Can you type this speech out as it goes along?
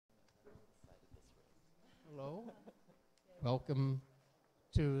Hello. Welcome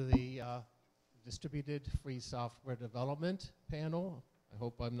to the Distributed Free Software Development panel. I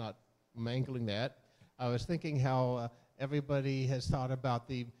hope I'm not mangling that. I was thinking how everybody has thought about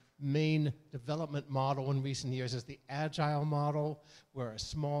the main development model in recent years as the agile model, where a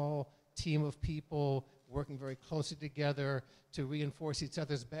small team of people working very closely together to reinforce each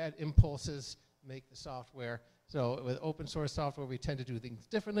other's bad impulses make the software. So with open source software, we tend to do things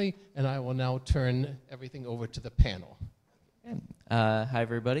differently, and I will now turn everything over to the panel. Hi,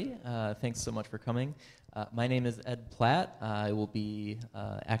 everybody. Thanks so much for coming. My name is Ed Platt. I will be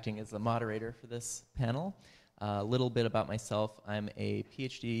acting as the moderator for this panel. A little bit about myself. I'm a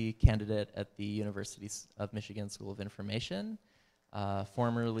PhD candidate at the University of Michigan School of Information,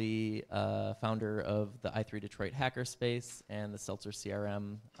 formerly founder of the i3 Detroit Hackerspace and the Seltzer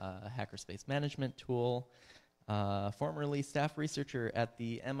CRM Hackerspace management tool. Formerly staff researcher at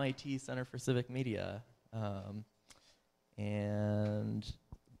the MIT Center for Civic Media. And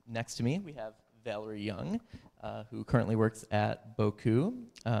next to me, we have Valerie Young, who currently works at Boku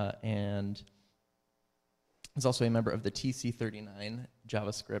and is also a member of the TC39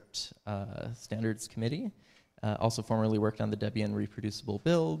 JavaScript Standards Committee. Also formerly worked on the Debian reproducible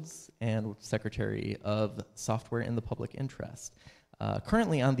builds and secretary of software in the public interest.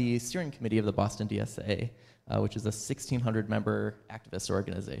 Currently on the steering committee of the Boston DSA, which is a 1,600-member activist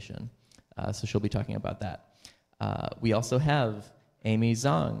organization. So she'll be talking about that. We also have Amy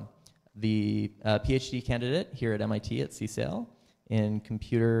Zhang, the PhD candidate here at MIT at CSAIL in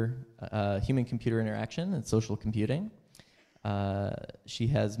human-computer interaction and social computing. She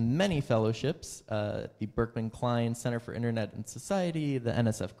has many fellowships, the Berkman Klein Center for Internet and Society, the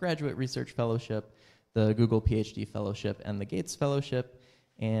NSF Graduate Research Fellowship, the Google PhD Fellowship, and the Gates Fellowship.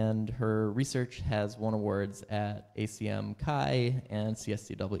 And her research has won awards at ACM Chi and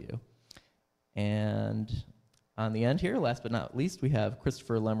CSCW. And on the end here, last but not least, we have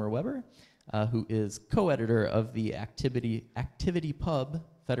Christopher Lemmer-Weber, who is co-editor of the ActivityPub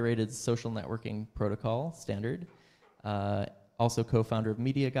Federated Social Networking Protocol standard, also co-founder of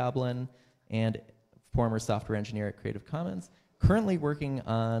Media Goblin, and former software engineer at Creative Commons, currently working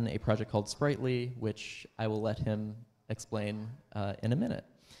on a project called Sprightly, which I will let him explain in a minute.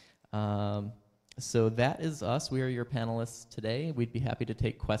 So that is us. We are your panelists today. We'd be happy to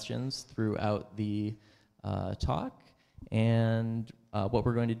take questions throughout the talk. And what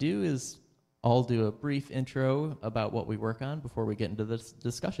we're going to do is I'll do a brief intro about what we work on before we get into this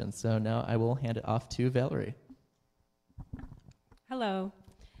discussion. So now I will hand it off to Valerie. Hello.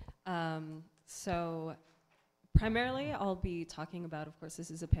 So primarily I'll be talking about, of course, this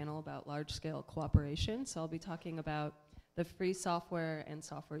is a panel about large-scale cooperation. So I'll be talking about the free software and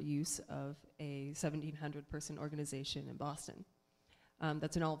software use of a 1,700-person organization in Boston.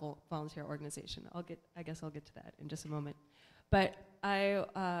 That's an all-volunteer organization. I guess I'll get to that in just a moment. But I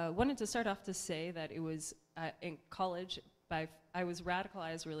wanted to start off to say that it was in college, I was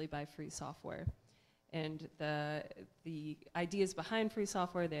radicalized really by free software. And the ideas behind free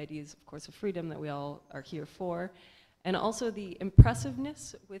software, the ideas, of course, of freedom that we all are here for, and also the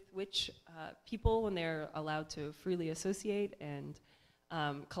impressiveness with which people, when they're allowed to freely associate and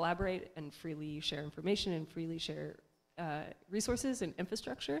collaborate and freely share information and freely share resources and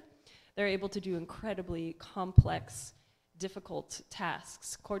infrastructure, they're able to do incredibly complex, difficult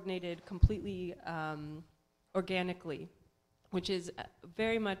tasks, coordinated completely organically, which is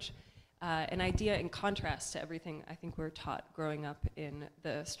very much an idea in contrast to everything I think we're taught growing up in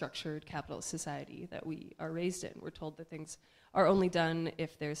the structured capitalist society that we are raised in. We're told that things are only done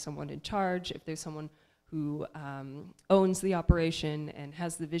if there's someone in charge, if there's someone who owns the operation and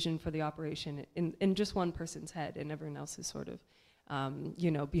has the vision for the operation in just one person's head, and everyone else is sort of,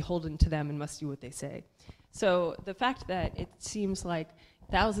 beholden to them and must do what they say. So the fact that it seems like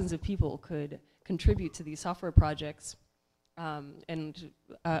thousands of people could contribute to these software projects, and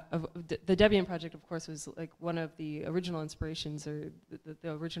the Debian project, of course, was like one of the original inspirations, or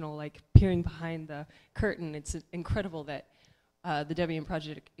the original like peering behind the curtain. It's incredible that the Debian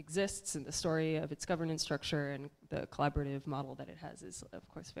project exists, and the story of its governance structure and the collaborative model that it has is, of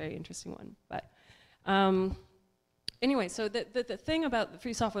course, a very interesting one. But anyway, so the thing about the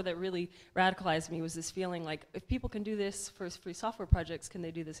free software that really radicalized me was this feeling like, if people can do this for free software projects, can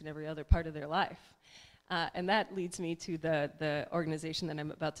they do this in every other part of their life? And that leads me to the organization that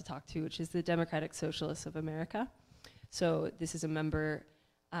I'm about to talk to, which is the Democratic Socialists of America. So this is a member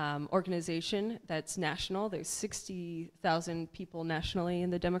organization that's national. There's 60,000 people nationally in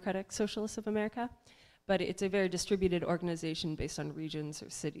the Democratic Socialists of America, but it's a very distributed organization based on regions or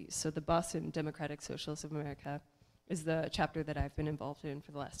cities. So the Boston Democratic Socialists of America is the chapter that I've been involved in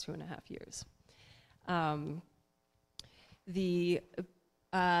for the last 2.5 years. The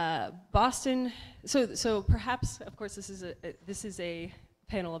Boston, so perhaps, of course, this is a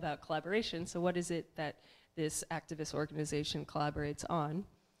panel about collaboration. So what is it that this activist organization collaborates on?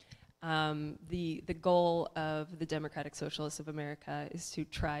 The goal of the Democratic Socialists of America is to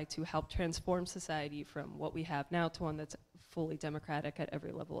try to help transform society from what we have now to one that's fully democratic at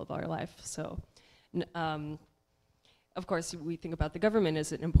every level of our life. So, of course, we think about the government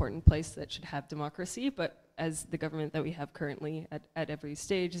as an important place that should have democracy, but as the government that we have currently at every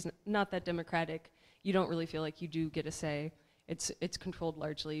stage is not that democratic, you don't really feel like you do get a say. It's controlled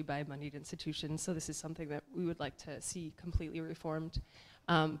largely by moneyed institutions, so this is something that we would like to see completely reformed.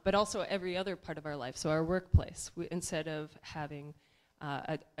 But also every other part of our life, so our workplace. Instead of having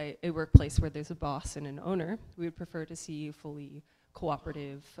a workplace where there's a boss and an owner, we would prefer to see fully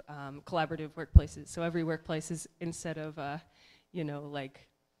cooperative, collaborative workplaces. So every workplace is, instead of, you know, like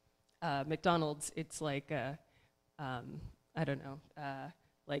McDonald's, it's like, I don't know,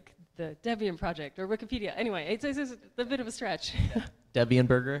 like the Debian project or Wikipedia. Anyway, it's a bit of a stretch. Debian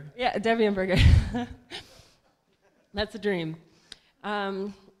Burger? Yeah, Debian Burger. That's a dream.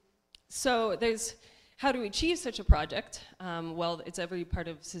 So there's, how do we achieve such a project? Well, it's every part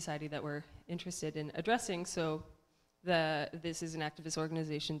of society that we're interested in addressing. So this is an activist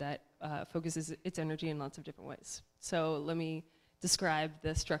organization that focuses its energy in lots of different ways. So let me describe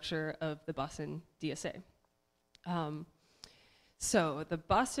the structure of the Boston DSA. So the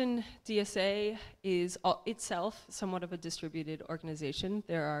Boston DSA is itself somewhat of a distributed organization.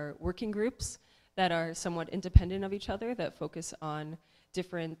 There are working groups that are somewhat independent of each other that focus on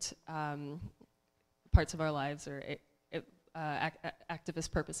different parts of our lives or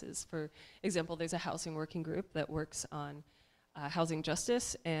activist purposes. For example, there's a housing working group that works on housing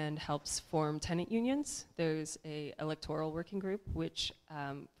justice and helps form tenant unions. There's a electoral working group which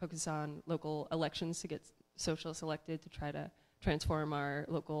focuses on local elections to get socialists elected to try to transform our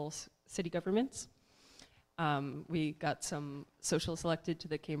local city governments. We got some socialists elected to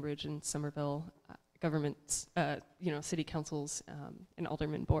the Cambridge and Somerville governments, city councils and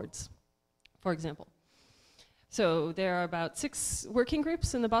alderman boards, for example. So there are about 6 working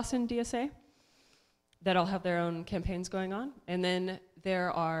groups in the Boston DSA that all have their own campaigns going on. And then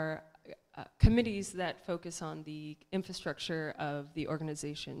there are committees that focus on the infrastructure of the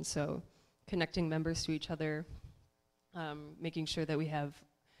organization. So connecting members to each other, making sure that we have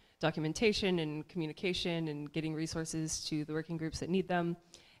documentation and communication and getting resources to the working groups that need them,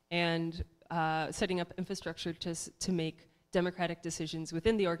 and setting up infrastructure to make democratic decisions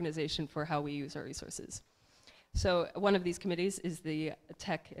within the organization for how we use our resources. So one of these committees is the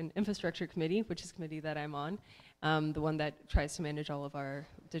Tech and Infrastructure Committee, which is a committee that I'm on, the one that tries to manage all of our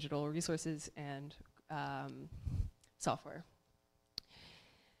digital resources and software.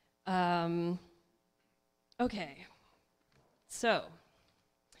 Okay, so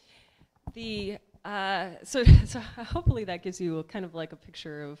so hopefully that gives you kind of like a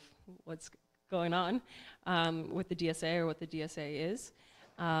picture of what's going on with the DSA, or what the DSA is.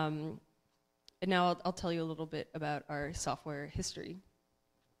 And now I'll tell you a little bit about our software history.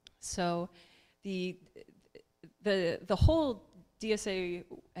 So the whole DSA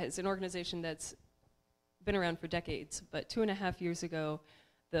is an organization that's been around for decades, but 2.5 years ago,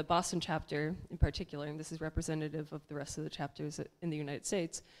 the Boston chapter in particular, and this is representative of the rest of the chapters in the United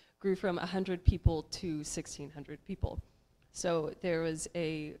States, grew from 100 people to 1,600 people. So there was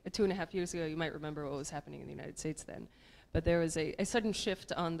 2.5 years ago, you might remember what was happening in the United States then, but there was a sudden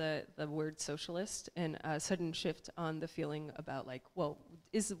shift on the word socialist, and a sudden shift on the feeling about like, well,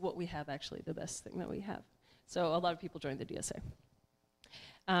 is what we have actually the best thing that we have? So a lot of people joined the DSA.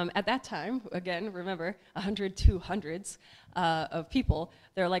 At that time, again, remember, 100 to hundreds of people,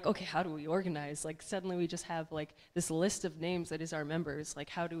 they're like, okay, how do we organize? Like suddenly we just have like this list of names that is our members. Like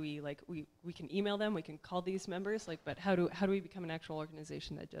how do we, like we can email them, we can call these members, like, but how do we become an actual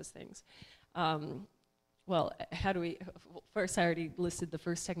organization that does things? Well, how do we, first I already listed the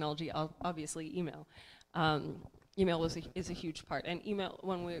first technology, obviously email. Email is a huge part, and email,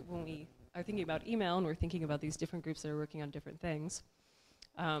 when we are thinking about email and we're thinking about these different groups that are working on different things,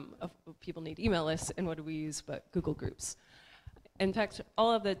 people need email lists, and what do we use but Google Groups? In fact,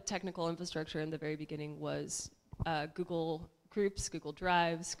 all of the technical infrastructure in the very beginning was Google Groups, Google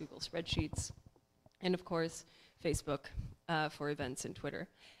Drives, Google Spreadsheets, and of course, Facebook for events, and Twitter.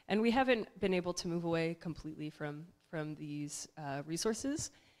 And we haven't been able to move away completely from these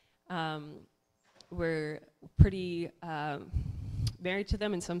resources. We're pretty married to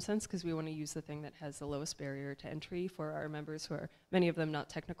them in some sense, because we want to use the thing that has the lowest barrier to entry for our members, who are many of them not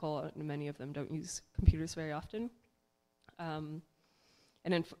technical, and many of them don't use computers very often.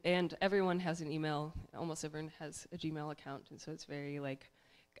 and everyone has an email. Almost everyone has a Gmail account, and so it's very like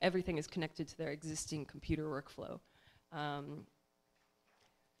everything is connected to their existing computer workflow.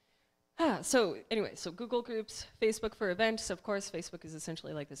 So anyway, so Google Groups, Facebook for events. Of course, Facebook is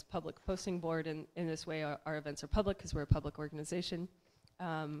essentially like this public posting board, and in this way, our events are public because we're a public organization.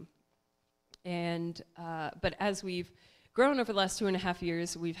 But as we've grown over the last 2.5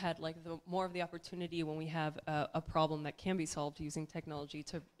 years, we've had like more of the opportunity when we have a problem that can be solved using technology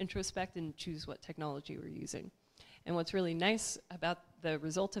to introspect and choose what technology we're using. And what's really nice about the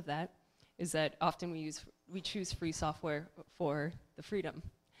result of that is that often we choose free software for the freedom.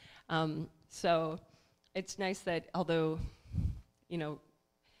 So it's nice that although,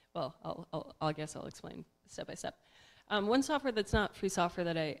 well, I guess I'll explain step by step. One software that's not free software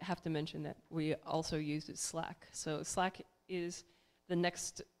that I have to mention that we also use is Slack. So Slack is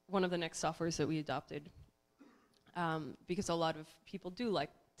one of the next softwares that we adopted because a lot of people do like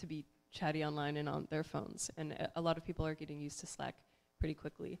to be chatty online and on their phones, and a lot of people are getting used to Slack pretty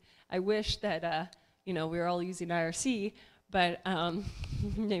quickly. I wish that we were all using IRC, but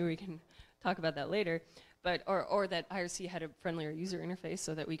maybe we can talk about that later. But or that IRC had a friendlier user interface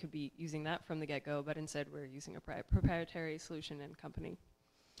so that we could be using that from the get-go, but instead we're using a proprietary solution and company.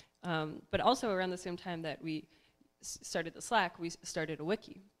 But also around the same time that we started the Slack, we started a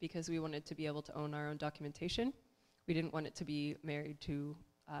wiki because we wanted to be able to own our own documentation. We didn't want it to be married to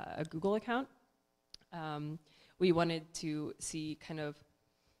a Google account. We wanted to see kind of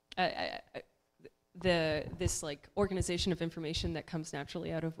this like organization of information that comes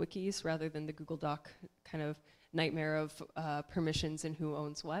naturally out of wikis rather than the Google Doc kind of nightmare of permissions and who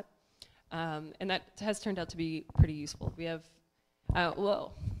owns what. And that has turned out to be pretty useful. We have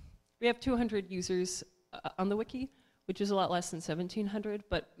 200 users on the wiki, which is a lot less than 1,700,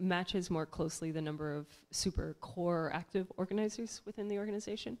 but matches more closely the number of super core active organizers within the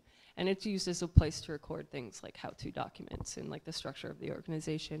organization. And it's used as a place to record things like how-to documents and like the structure of the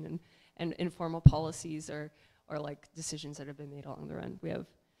organization and informal policies or like decisions that have been made along the run.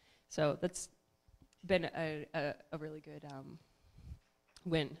 So that's been a really good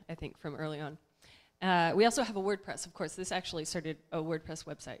win, I think, from early on. We also have a WordPress. Of course, this actually started a WordPress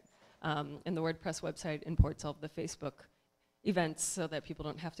website. And the WordPress website imports all of the Facebook events so that people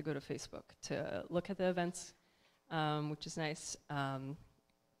don't have to go to Facebook to look at the events, which is nice.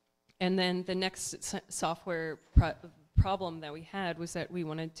 And then the next software problem that we had was that we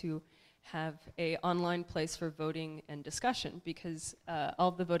wanted to have an online place for voting and discussion because all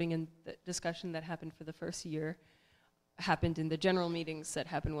of the voting and the discussion that happened for the first year happened in the general meetings that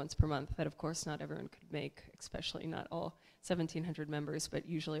happen once per month that of course not everyone could make, especially not all 1,700 members, but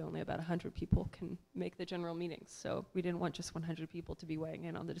usually only about 100 people can make the general meetings. So we didn't want just 100 people to be weighing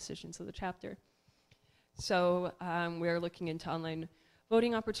in on the decisions of the chapter. So we are looking into online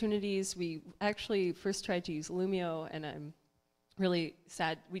voting opportunities. We actually first tried to use Lumio, and I'm really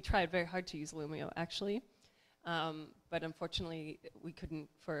sad. We tried very hard to use Lumio, actually. But unfortunately, we couldn't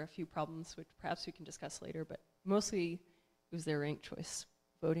for a few problems, which perhaps we can discuss later. But mostly, it was their ranked choice.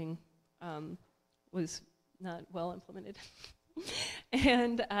 Voting was not well implemented.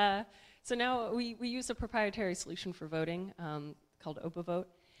 And so now we use a proprietary solution for voting called OpaVote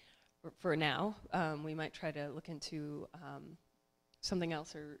for now. We might try to look into something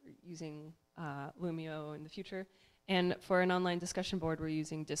else or using Lumio in the future. And for an online discussion board, we're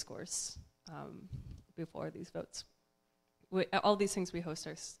using Discourse before these votes. All these things we host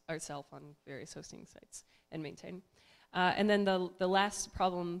ourselves on various hosting sites and maintain. And then the last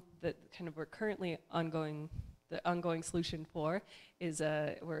problem that kind of we're currently the ongoing solution for is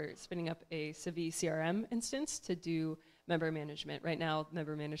we're spinning up a Civi CRM instance to do member management. Right now,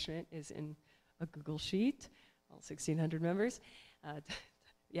 member management is in a Google Sheet, all 1,600 members.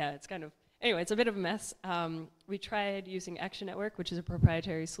 Yeah, it's kind of, anyway, it's a bit of a mess. We tried using Action Network, which is a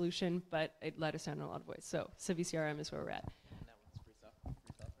proprietary solution, but it let us down in a lot of ways. So Civi CRM is where we're at. And that one's free software?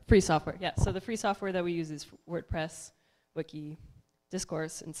 Free software, yeah. So the free software that we use is WordPress, Wiki,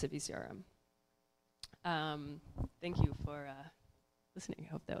 Discourse, and Civi CRM. Thank you for listening.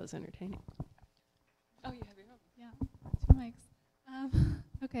 I hope that was entertaining. Oh, you have your own. Yeah, 2 mics.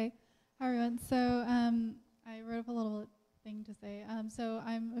 Okay, hi everyone. So I wrote up a little thing to say. So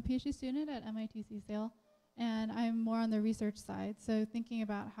I'm a PhD student at MIT CSAIL, and I'm more on the research side. So thinking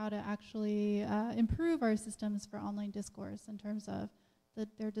about how to actually improve our systems for online discourse in terms of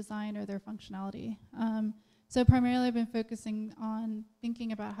their design or their functionality. So primarily I've been focusing on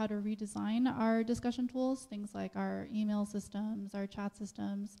thinking about how to redesign our discussion tools, things like our email systems, our chat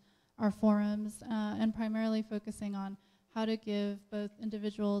systems, our forums, and primarily focusing on how to give both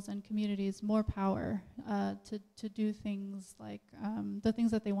individuals and communities more power to do things like the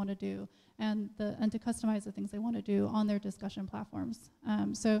things that they want to do, and to customize the things they want to do on their discussion platforms.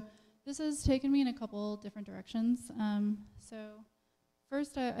 So this has taken me in a couple different directions. So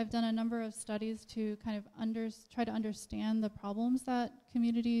first, I've done a number of studies to kind of try to understand the problems that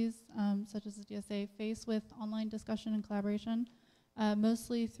communities, such as the DSA, face with online discussion and collaboration,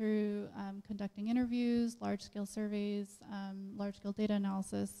 mostly through conducting interviews, large-scale surveys, large-scale data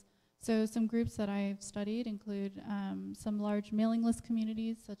analysis. So some groups that I've studied include some large mailing list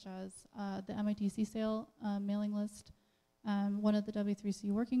communities, such as the MIT CSAIL mailing list, one of the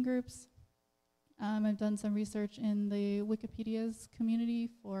W3C working groups. I've done some research in the Wikipedia's community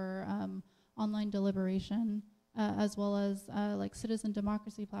for online deliberation, as well as like citizen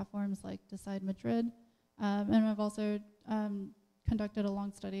democracy platforms like Decide Madrid. And I've also conducted a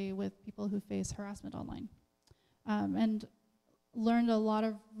long study with people who face harassment online, and learned a lot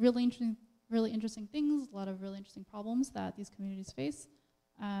of really interesting things, a lot of really interesting problems that these communities face.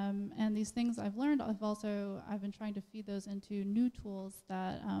 And these things I've learned, I've been trying to feed those into new tools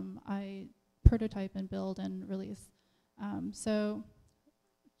that I prototype and build and release. So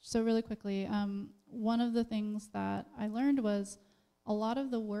really quickly, one of the things that I learned was a lot of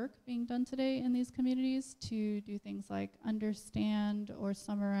the work being done today in these communities to do things like understand or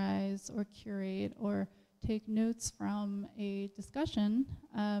summarize or curate or take notes from a discussion,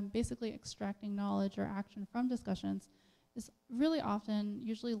 basically extracting knowledge or action from discussions, is really often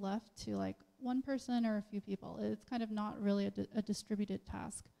usually left to like one person or a few people. It's kind of not really a distributed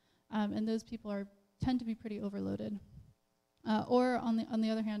task. And those people tend to be pretty overloaded. Or on the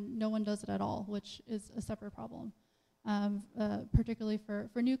other hand, no one does it at all, which is a separate problem, particularly for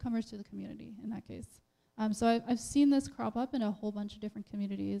newcomers to the community in that case. So I've seen this crop up in a whole bunch of different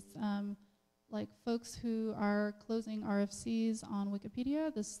communities, like folks who are closing RFCs on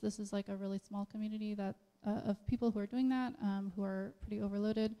Wikipedia. This is like a really small community that of people who are doing that, who are pretty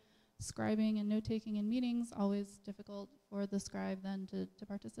overloaded. Scribing and note-taking in meetings, always difficult for the scribe then to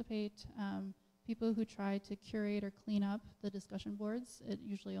participate. People who try to curate or clean up the discussion boards, it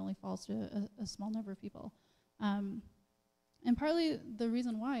usually only falls to a small number of people. And partly the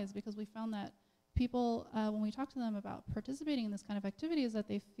reason why is because we found that people, when we talk to them about participating in this kind of activity, is that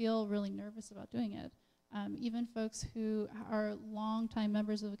they feel really nervous about doing it. Even folks who are longtime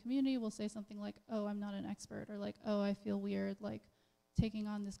members of a community will say something like, oh, I'm not an expert, or like, oh, I feel weird, like taking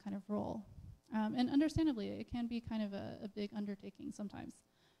on this kind of role. And understandably, it can be kind of a big undertaking sometimes.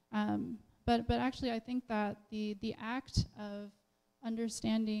 But actually, I think that the act of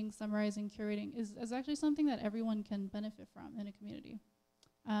understanding, summarizing, curating is actually something that everyone can benefit from in a community.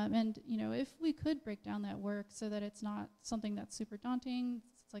 And if we could break down that work so that it's not something that's super daunting,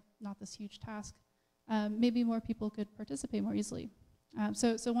 it's like not this huge task, maybe more people could participate more easily.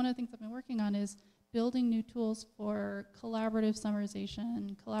 So one of the things I've been working on is building new tools for collaborative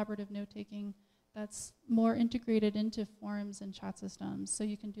summarization, collaborative note-taking that's more integrated into forums and chat systems, so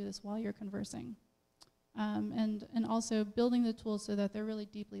you can do this while you're conversing. And also building the tools so that they're really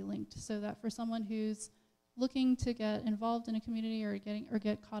deeply linked, so that for someone who's looking to get involved in a community or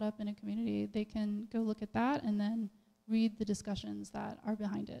get caught up in a community, they can go look at that and then read the discussions that are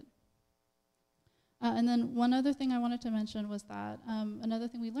behind it. And then one other thing I wanted to mention was that another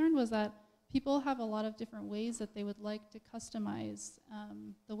thing we learned was that people have a lot of different ways that they would like to customize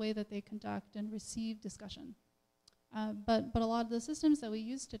the way that they conduct and receive discussion. But a lot of the systems that we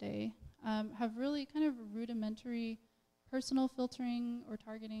use today have really kind of rudimentary personal filtering or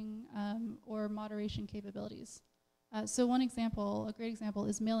targeting or moderation capabilities. So one example, a great example,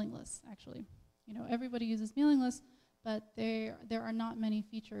 is mailing lists, actually. Everybody uses mailing lists, but there are not many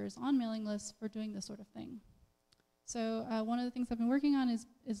features on mailing lists for doing this sort of thing. So one of the things I've been working on is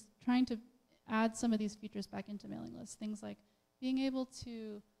trying to add some of these features back into mailing lists. Things like being able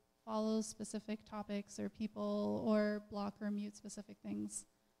to follow specific topics or people, or block or mute specific things.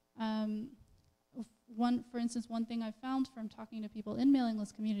 For instance, one thing I found from talking to people in mailing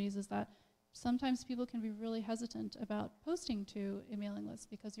list communities is that sometimes people can be really hesitant about posting to a mailing list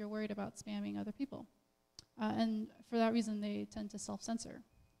because you're worried about spamming other people. And for that reason, they tend to self-censor.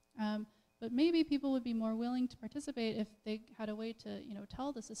 But maybe people would be more willing to participate if they had a way to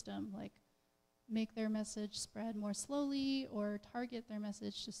tell the system, like, make their message spread more slowly or target their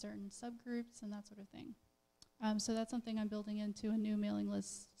message to certain subgroups and that sort of thing. So that's something I'm building into a new mailing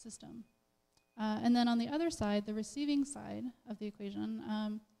list system. And then on the other side, the receiving side of the equation,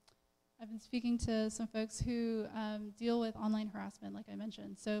 I've been speaking to some folks who deal with online harassment, like I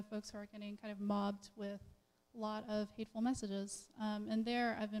mentioned. So folks who are getting kind of mobbed with a lot of hateful messages. And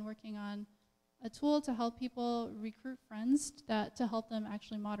there I've been working on a tool to help people recruit friends to help them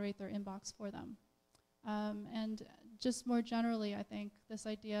actually moderate their inbox for them. And just more generally, I think this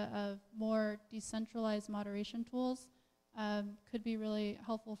idea of more decentralized moderation tools could be really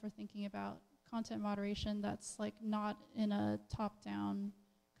helpful for thinking about content moderation that's like not in a top-down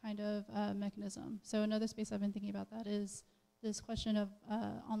kind of mechanism. So another space I've been thinking about that is this question of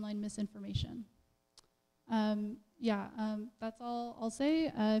online misinformation. That's all I'll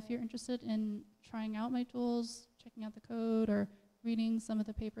say. If you're interested in trying out my tools, checking out the code, or reading some of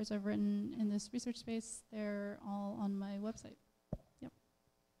the papers I've written in this research space, they're all on my website. Yep.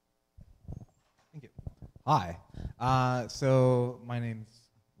 Thank you. Hi. So my name's,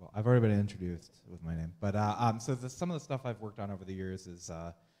 well, I've already been introduced with my name, but some of the stuff I've worked on over the years is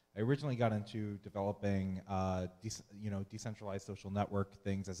I originally got into developing decentralized social network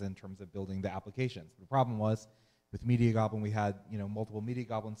things, as in terms of building the applications. The problem was with Media Goblin, we had multiple Media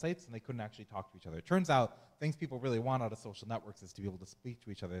Goblin sites, and they couldn't actually talk to each other. It turns out things people really want out of social networks is to be able to speak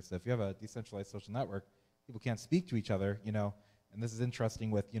to each other. So if you have a decentralized social network, people can't speak to each other, and this is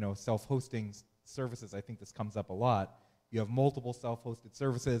interesting with self-hosting services. I think this comes up a lot. You have multiple self-hosted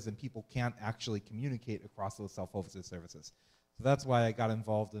services, and people can't actually communicate across those self-hosted services. So that's why I got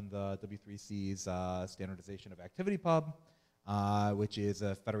involved in the W3C's standardization of ActivityPub, which is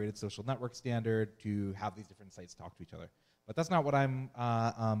a federated social network standard to have these different sites talk to each other. But that's not what I'm,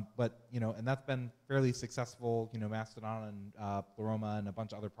 and that's been fairly successful. Mastodon and Pleroma and a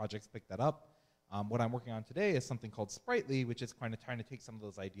bunch of other projects picked that up. What I'm working on today is something called Sprightly, which is kind of trying to take some of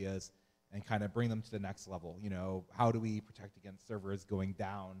those ideas and kind of bring them to the next level. How do we protect against servers going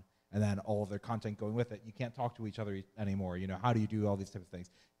down and then all of their content going with it? You can't talk to each other anymore. How do you do all these type of things?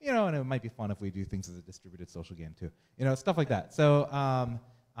 And it might be fun if we do things as a distributed social game too. Stuff like that. So, I'll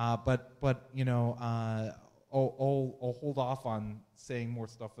hold off on saying more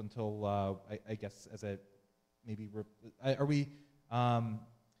stuff until I guess as a maybe. Are we?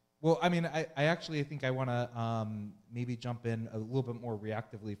 Well, I actually think I want to maybe jump in a little bit more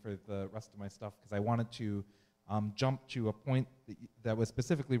reactively for the rest of my stuff, because I wanted to jump to a point that was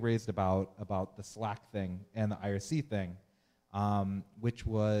specifically raised about the Slack thing and the IRC thing, which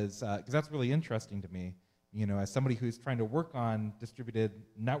was, because that's really interesting to me. As somebody who's trying to work on distributed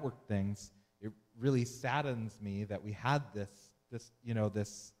network things, it really saddens me that we had this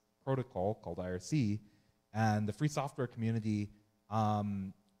protocol called IRC, and the free software community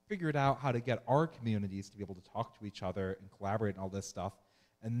figured out how to get our communities to be able to talk to each other and collaborate and all this stuff,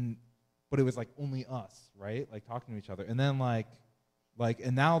 but it was like only us, right? Like talking to each other, and then and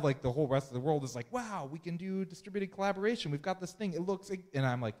now the whole rest of the world is like, wow, we can do distributed collaboration. We've got this thing. It looks, and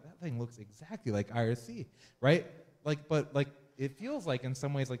I'm like, that thing looks exactly like IRC, right? But it feels like in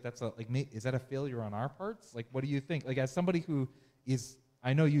some ways that's is that a failure on our parts? What do you think? As somebody who is,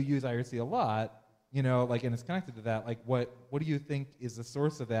 I know you use IRC a lot, and it's connected to that. What do you think is the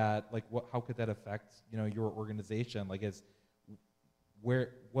source of that? How could that affect your organization?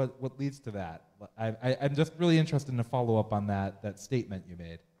 What leads to that? I'm just really interested in a follow up on that statement you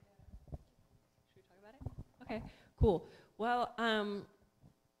made. Should we talk about it? Okay, cool. Well,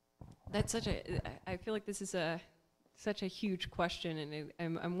 that's I feel like this is such a huge question,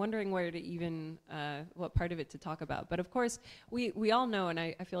 and I'm wondering where to even, what part of it to talk about. But of course, we all know, and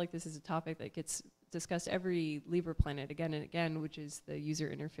I feel like this is a topic that gets discussed every LibrePlanet again and again, which is the user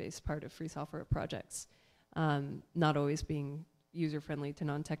interface part of free software projects, not always being user-friendly to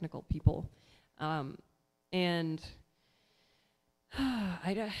non-technical people. And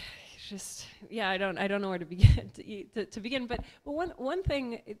I don't know where to begin to begin. But one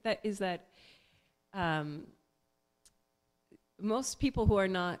thing that most people who are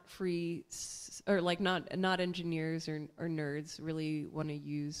not free or not engineers or nerds really want to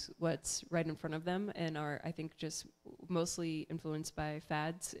use what's right in front of them, and are, I think, just mostly influenced by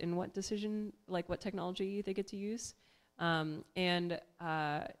fads in what technology they get to use. And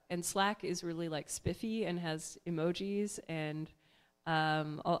Slack is really spiffy and has emojis and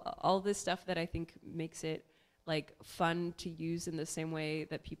all this stuff that I think makes it fun to use in the same way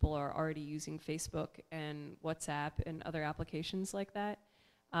that people are already using Facebook and WhatsApp and other applications like that.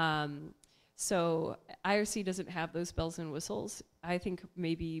 So IRC doesn't have those bells and whistles. I think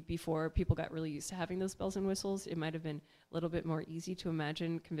maybe before people got really used to having those bells and whistles, it might have been a little bit more easy to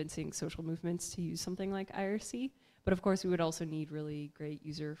imagine convincing social movements to use something like IRC. But of course, we would also need really great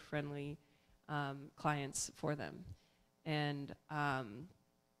user-friendly clients for them. And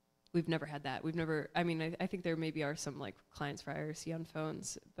we've never had that. I think there maybe are some clients for IRC on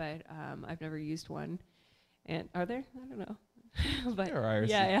phones, but I've never used one. And are there? I don't know. But there are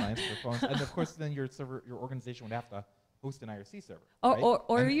IRC clients for phones. And of course, then your organization would have to host an IRC server. Or, right?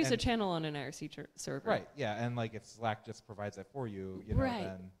 or And- use a and- channel on an IRC server. Right, yeah, and like if Slack just provides that for you, you know, Right.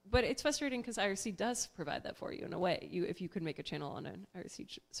 then But it's frustrating because IRC does provide that for you in a way. If you could make a channel on an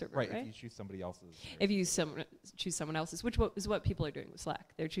IRC server, right? if you choose somebody else's. If you choose someone else's, which is what people are doing with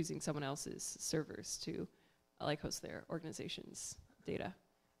Slack. They're choosing someone else's servers to like host their organization's data,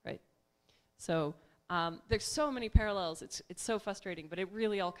 right? So there's so many parallels. It's so frustrating, but it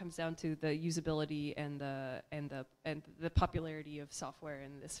really all comes down to the usability and the popularity of software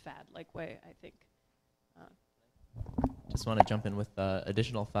in this fad-like way, I think. Just want to jump in with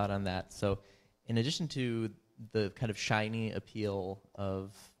additional thought on that. So in addition to the kind of shiny appeal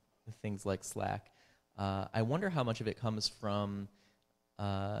of things like Slack, I wonder how much of it comes from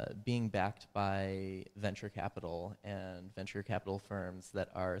being backed by venture capital and venture capital firms that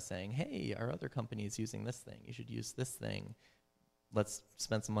are saying, hey, our other company's using this thing. You should use this thing. Let's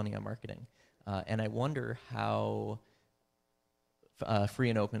spend some money on marketing. And I wonder how free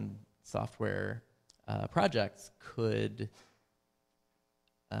and open software projects could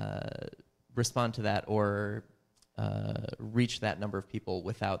respond to that or reach that number of people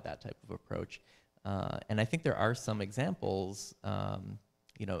without that type of approach. And I think there are some examples.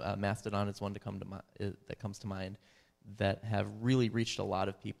 Mastodon is one that comes to mind that have really reached a lot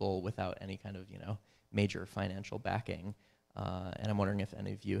of people without any kind of major financial backing. And I'm wondering if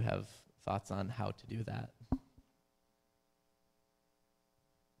any of you have thoughts on how to do that.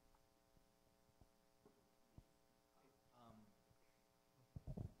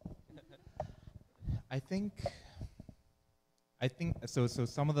 I think so. So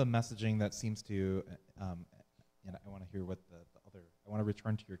some of the messaging that seems to, and I want to hear what the other. I want to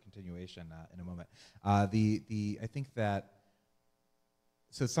return to your continuation in a moment. I think that.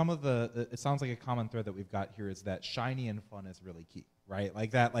 So some of it sounds like a common thread that we've got here is that shiny and fun is really key, right?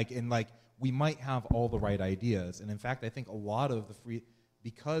 Like that, we might have all the right ideas, and in fact, I think a lot of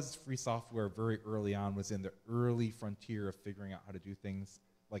because free software very early on was in the early frontier of figuring out how to do things,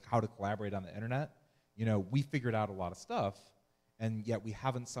 like how to collaborate on the internet. We figured out a lot of stuff, and yet we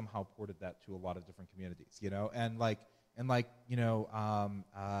haven't somehow ported that to a lot of different communities. I'm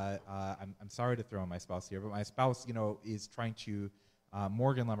sorry to throw in my spouse here, but my spouse, is trying to.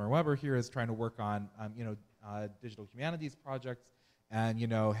 Morgan Lemmer-Weber here is trying to work on, digital humanities projects, and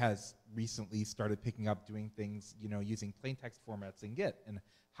has recently started picking up doing things, using plain text formats in Git. And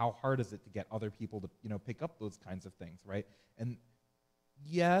how hard is it to get other people to, pick up those kinds of things, right? And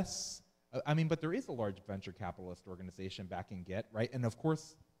yes, but there is a large venture capitalist organization backing Git, right? And of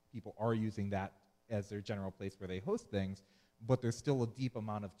course, people are using that as their general place where they host things. But there's still a deep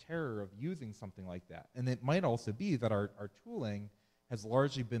amount of terror of using something like that. And it might also be that our tooling has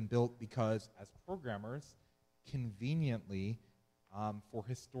largely been built because, as programmers, conveniently, for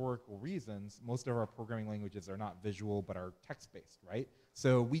historical reasons, most of our programming languages are not visual but are text-based, right?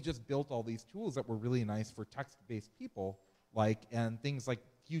 So we just built all these tools that were really nice for text-based people, and things like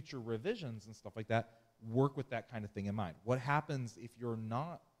future revisions and stuff like that work with that kind of thing in mind. What happens if you're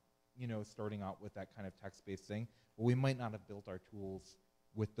not, starting out with that kind of text-based thing? Well, we might not have built our tools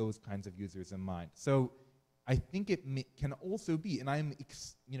with those kinds of users in mind. So I think it can also be, and I'm,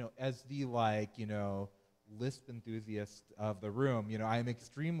 as the Lisp enthusiast of the room, I'm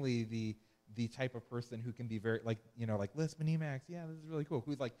extremely the type of person who can be very Lisp and Emacs, yeah, this is really cool.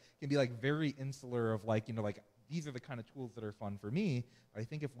 Who's can be very insular of these are the kind of tools that are fun for me. But I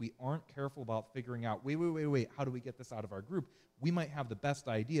think if we aren't careful about figuring out, wait, how do we get this out of our group? We might have the best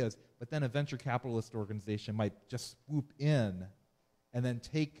ideas, but then a venture capitalist organization might just swoop in and then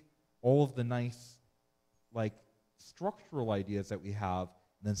take all of the nice structural ideas that we have,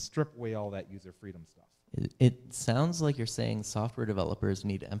 and then strip away all that user freedom stuff. It sounds like you're saying software developers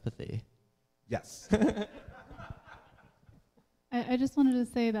need empathy. Yes. I just wanted to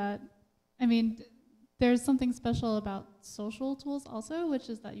say that, there's something special about social tools also, which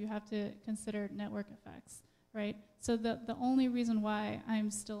is that you have to consider network effects, right? So the only reason why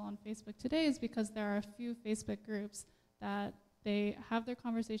I'm still on Facebook today is because there are a few Facebook groups that they have their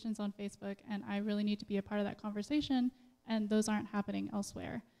conversations on Facebook, and I really need to be a part of that conversation, and those aren't happening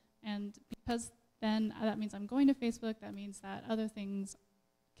elsewhere. And because then that means I'm going to Facebook, that means that other things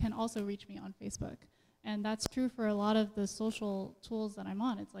can also reach me on Facebook. And that's true for a lot of the social tools that I'm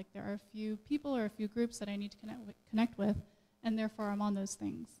on. It's there are a few people or a few groups that I need to connect with, and therefore I'm on those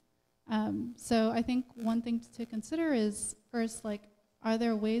things. So I think one thing to consider is first, are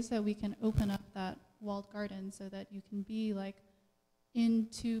there ways that we can open up that walled garden so that you can be in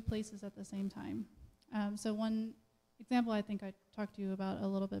two places at the same time? So one example I think I talked to you about a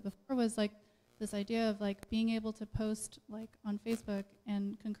little bit before was this idea of being able to post on Facebook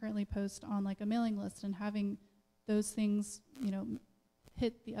and concurrently post on a mailing list, and having those things,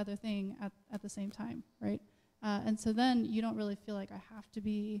 hit the other thing at the same time, right? And so then you don't really feel like I have to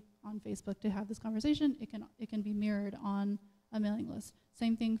be on Facebook to have this conversation. It can be mirrored on a mailing list.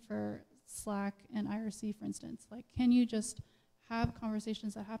 Same thing for Slack and IRC, for instance. Like, can you just have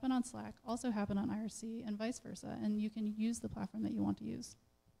conversations that happen on Slack also happen on IRC and vice versa, and you can use the platform that you want to use.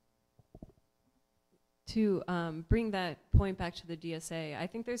 To bring that point back to the DSA, I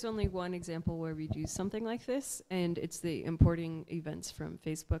think there's only one example where we do something like this, and it's the importing events from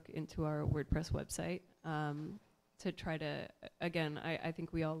Facebook into our WordPress website to try to, again, I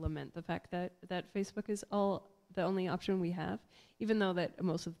think we all lament the fact that Facebook is the only option we have, even though that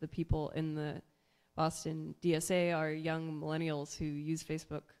most of the people in the Boston DSA are young millennials who use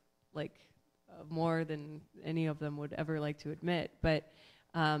Facebook like more than any of them would ever like to admit. But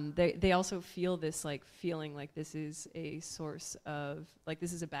they also feel this like feeling like this is a source of, like,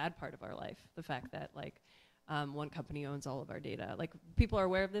 this is a bad part of our life, the fact that like one company owns all of our data. Like, people are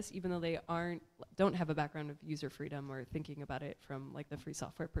aware of this even though they don't have a background of user freedom or thinking about it from like the free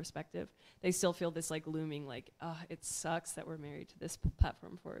software perspective. They still feel this like looming like, it sucks that we're married to this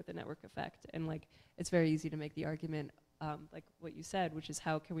platform for the network effect. And like, it's very easy to make the argument like what you said, which is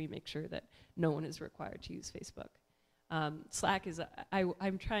how can we make sure that no one is required to use Facebook? Slack is,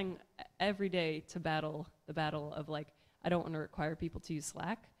 I'm trying every day to battle the battle of like, I don't want to require people to use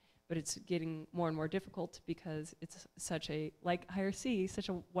Slack, but it's getting more and more difficult because it's such a, like IRC, such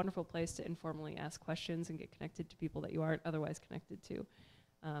a wonderful place to informally ask questions and get connected to people that you aren't otherwise connected to.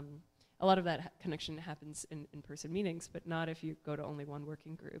 A lot of that connection happens in in-person meetings, but not if you go to only one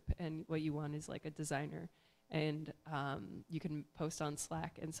working group and what you want is like a designer. And you can post on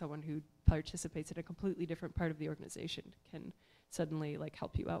Slack, and someone who participates in a completely different part of the organization can suddenly like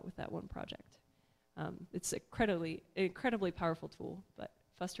help you out with that one project. It's incredibly powerful tool, but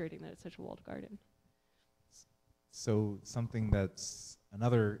frustrating that it's such a walled garden. So something that's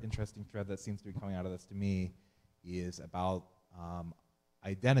another interesting thread that seems to be coming out of this to me is about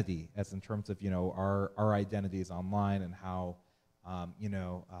identity, as in terms of our identities online and how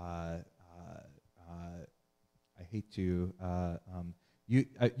I hate to.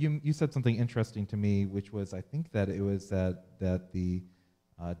 You said something interesting to me, which was, I think that it was that the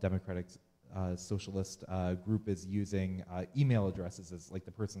Democratic Socialist group is using email addresses as like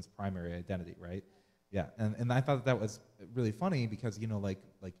the person's primary identity, right? Yeah, and I thought that was really funny because like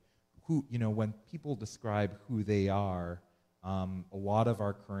who when people describe who they are, a lot of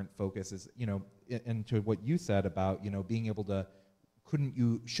our current focus is into what you said about being able to.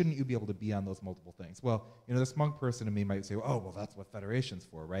 Shouldn't you be able to be on those multiple things? Well, the smug person in me might say, oh, well, that's what federation's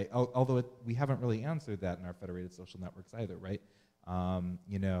for, right? Although we haven't really answered that in our federated social networks either, right?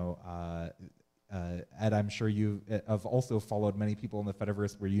 Ed, I'm sure you have also followed many people in the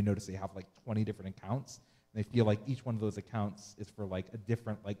Fediverse where you notice they have like 20 different accounts. And they feel like each one of those accounts is for like a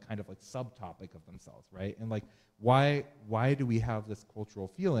different kind of subtopic of themselves, right? And like, why do we have this cultural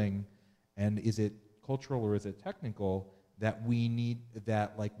feeling? And is it cultural or is it technical? That we need,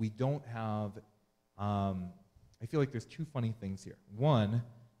 that like we don't have, I feel like there's two funny things here. One,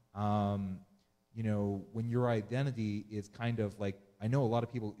 when your identity is kind of like, I know a lot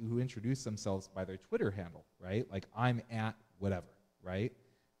of people who introduce themselves by their Twitter handle, right? Like, I'm at whatever, right?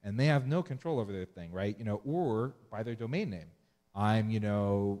 And they have no control over their thing, right? Or by their domain name. I'm,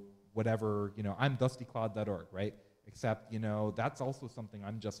 whatever, I'm dustycloud.org, right? Except, that's also something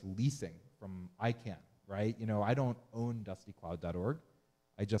I'm just leasing from ICANN. Right? I don't own dustycloud.org.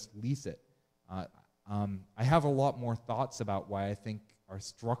 I just lease it. I have a lot more thoughts about why I think our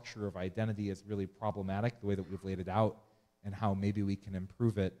structure of identity is really problematic, the way that we've laid it out, and how maybe we can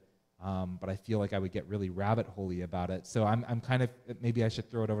improve it. But I feel like I would get really rabbit holey about it. So I'm kind of, maybe I should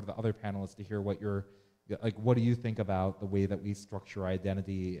throw it over to the other panelists to hear what what do you think about the way that we structure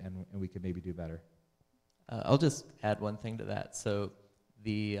identity and we can maybe do better? I'll just add one thing to that. So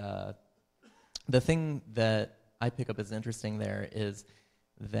the thing that I pick up as interesting there is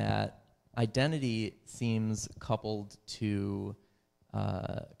that identity seems coupled to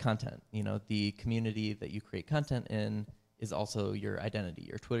content. The community that you create content in is also your identity,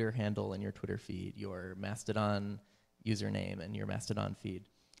 your Twitter handle and your Twitter feed, your Mastodon username and your Mastodon feed.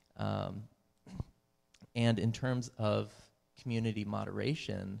 And in terms of community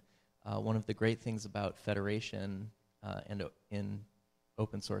moderation, one of the great things about Federation and in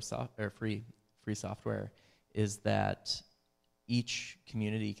open source or free software is that each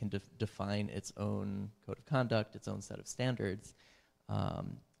community can define its own code of conduct, its own set of standards,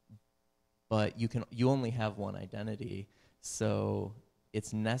 but you only have one identity, so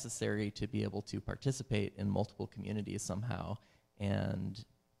it's necessary to be able to participate in multiple communities somehow, and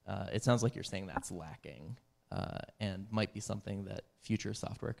it sounds like you're saying that's lacking. and might be something that future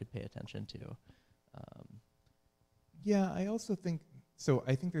software could pay attention to. Yeah, I also think, so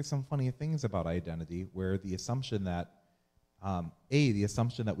I think there's some funny things about identity where the assumption that, the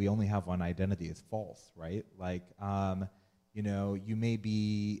assumption that we only have one identity is false, right? Like, you know, you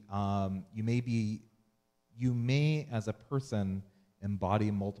may as a person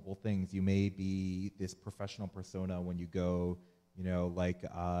embody multiple things. You may be this professional persona when you go, you know, like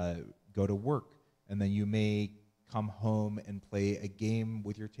go to work, and then you may come home and play a game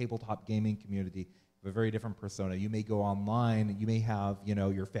with your tabletop gaming community, a very different persona. You may go online, you may have, you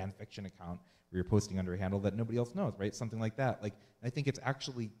know, your fan fiction account where you're posting under a handle that nobody else knows, right? Something like that. Like, I think it's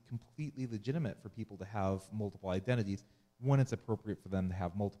actually completely legitimate for people to have multiple identities when it's appropriate for them to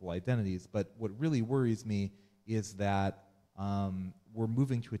have multiple identities. But what really worries me is that we're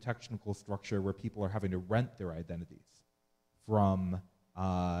moving to a technical structure where people are having to rent their identities from,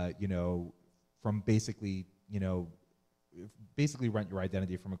 you know, from basically, you know, basically rent your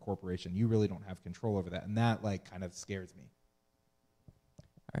identity from a corporation. You really don't have control over that, and that like kind of scares me.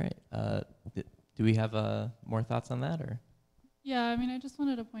 All right. Do we have more thoughts on that, or? Yeah, I mean, I just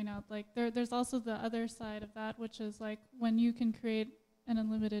wanted to point out, like, there's also the other side of that, which is like when you can create an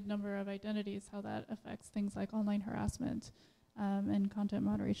unlimited number of identities, how that affects things like online harassment and content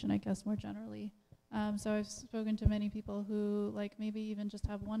moderation, I guess, more generally. So I've spoken to many people who, like, maybe even just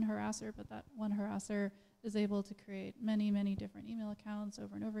have one harasser, but that one harasser is able to create many, many different email accounts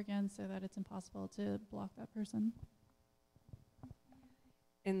over and over again so that it's impossible to block that person.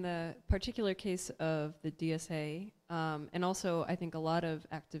 In the particular case of the DSA, and also I think a lot of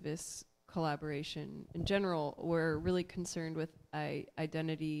activists' collaboration in general, were really concerned with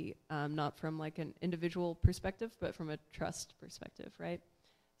identity, not from like an individual perspective, but from a trust perspective, right?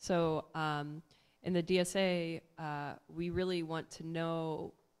 So in the DSA, we really want to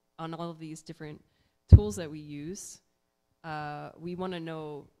know on all of these different tools that we use, we want to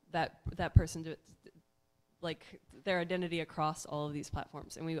know that person, like their identity across all of these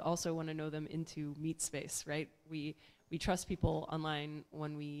platforms. And we also want to know them into meet space, right? We trust people online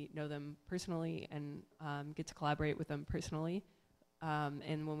when we know them personally and get to collaborate with them personally,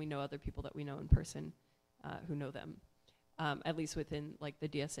 and when we know other people that we know in person who know them. At least within like the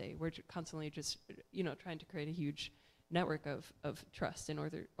DSA, we're constantly just, you know, trying to create a huge network of trust in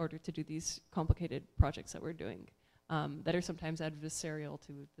order to do these complicated projects that we're doing, that are sometimes adversarial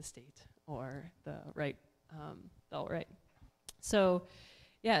to the state or the right, the alt-right. So,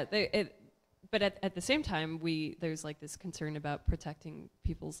 yeah, but at the same time, there's like this concern about protecting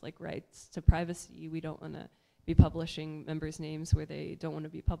people's like rights to privacy. We don't want to be publishing members' names where they don't want to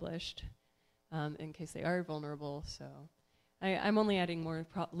be published, in case they are vulnerable. So. I'm only adding more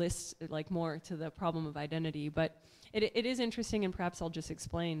lists, like more to the problem of identity, but it is interesting, and perhaps I'll just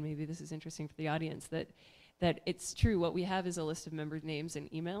explain, maybe this is interesting for the audience, that it's true, what we have is a list of member names and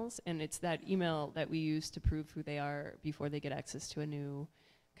emails, and it's that email that we use to prove who they are before they get access to a new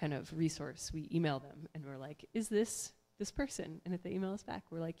kind of resource. We email them, and we're like, is this person? And if they email us back,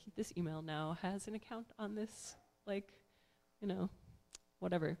 we're like, this email now has an account on this, like, you know,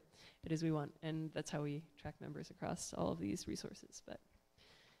 whatever it is we want, and that's how we track members across all of these resources. But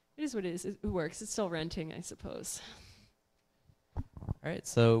it is what it is. It works. It's still renting, I suppose. All right,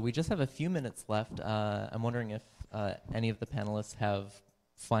 so we just have a few minutes left. I'm wondering if any of the panelists have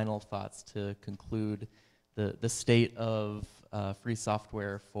final thoughts to conclude the state of free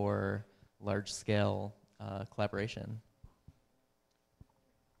software for large-scale collaboration.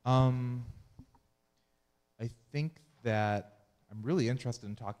 I think that I'm really interested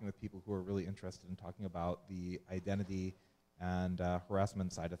in talking with people who are really interested in talking about the identity and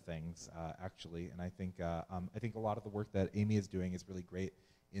harassment side of things, actually. And I think a lot of the work that Amy is doing is really great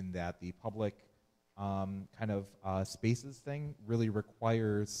in that the public kind of spaces thing really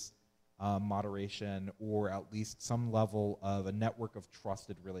requires moderation, or at least some level of a network of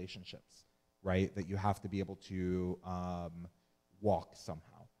trusted relationships, right? That you have to be able to walk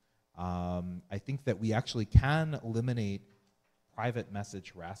somehow. I think that we actually can eliminate private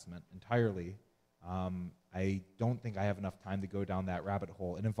message harassment entirely. I don't think I have enough time to go down that rabbit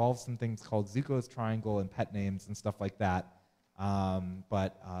hole. It involves some things called Zuko's triangle and pet names and stuff like that.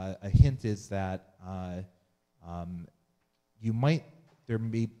 But a hint is that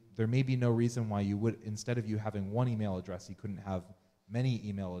there may be no reason why you would, instead of you having one email address, you couldn't have many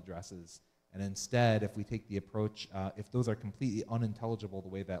email addresses. And instead, if we take the approach, if those are completely unintelligible, the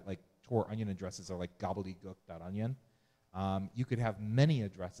way that like Tor onion addresses are like gobbledygook.onion, you could have many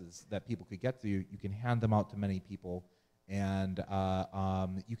addresses that people could get to. You can hand them out to many people, and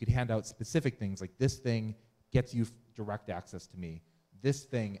you could hand out specific things like this thing gets you direct access to me. This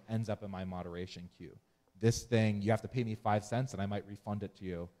thing ends up in my moderation queue. this thing, you have to pay me 5 cents and I might refund it to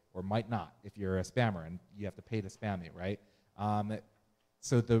you, or might not if you're a spammer and you have to pay to spam me, right?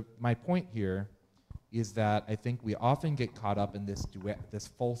 So my point here is that I think we often get caught up in this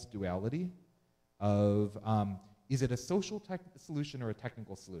false duality of is it a social solution or a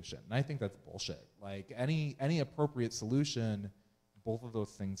technical solution? And I think that's bullshit. Like any appropriate solution, both of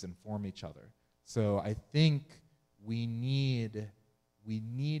those things inform each other. So I think we need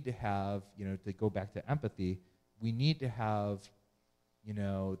to have, to go back to empathy, we need to have,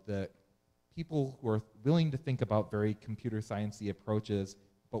 the people who are willing to think about very computer science-y approaches,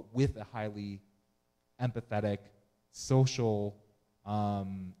 but with a highly empathetic, social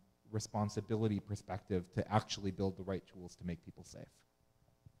responsibility perspective to actually build the right tools to make people safe.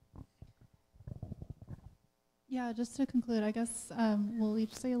 Yeah, just to conclude, I guess we'll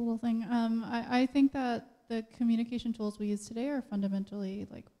each say a little thing. I think that the communication tools we use today are fundamentally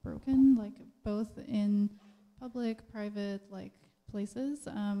broken, both in public, private, places.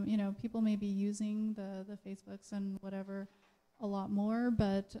 People may be using the Facebooks and whatever a lot more,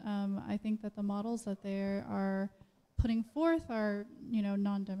 but I think that the models that they are putting forth are,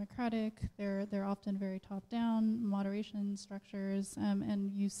 non-democratic. They're often very top-down moderation structures,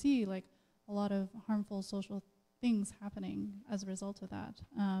 and you see a lot of harmful social things happening as a result of that.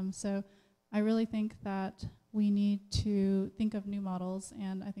 So I really think that we need to think of new models,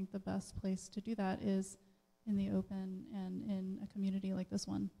 and I think the best place to do that is in the open and in a community like this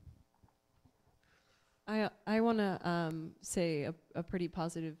one. I want to say a pretty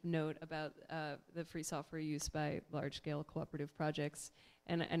positive note about the free software use by large-scale cooperative projects,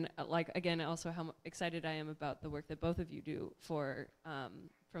 and again, also how excited I am about the work that both of you do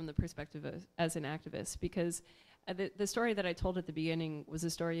from the perspective as an activist, because the story that I told at the beginning was a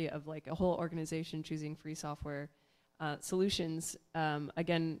story of a whole organization choosing free software solutions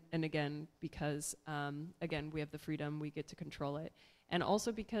again and again because, again, we have the freedom, we get to control it. And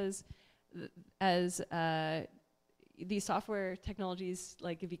also because as these software technologies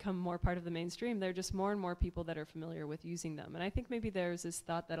become more part of the mainstream, there are just more and more people that are familiar with using them. And I think maybe there's this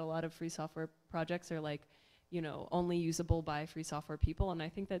thought that a lot of free software projects are only usable by free software people, and I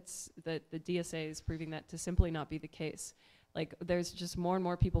think that the DSA is proving that to simply not be the case. There's just more and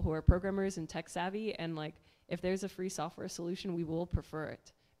more people who are programmers and tech savvy, and if there's a free software solution, we will prefer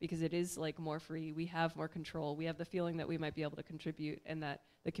it because it is more free. We have more control. We have the feeling that we might be able to contribute and that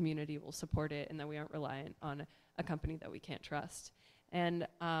the community will support it and that we aren't reliant on a company that we can't trust. And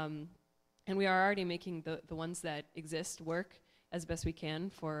we are already making the ones that exist work as best we can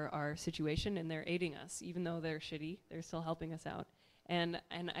for our situation, and they're aiding us. Even though they're shitty, they're still helping us out. And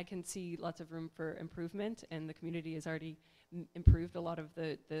I can see lots of room for improvement, and the community has already improved a lot of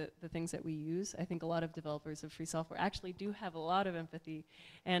the things that we use. I think a lot of developers of free software actually do have a lot of empathy,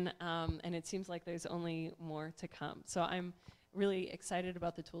 and it seems like there's only more to come. So I'm really excited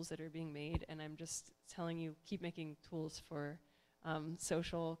about the tools that are being made, and I'm just telling you, keep making tools for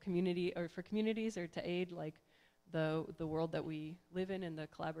social community, or for communities, or to aid the world that we live in and the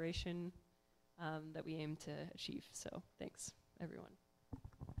collaboration that we aim to achieve. So thanks, everyone.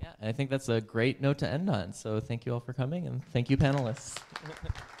 Yeah, I think that's a great note to end on. So thank you all for coming, and thank you, panelists.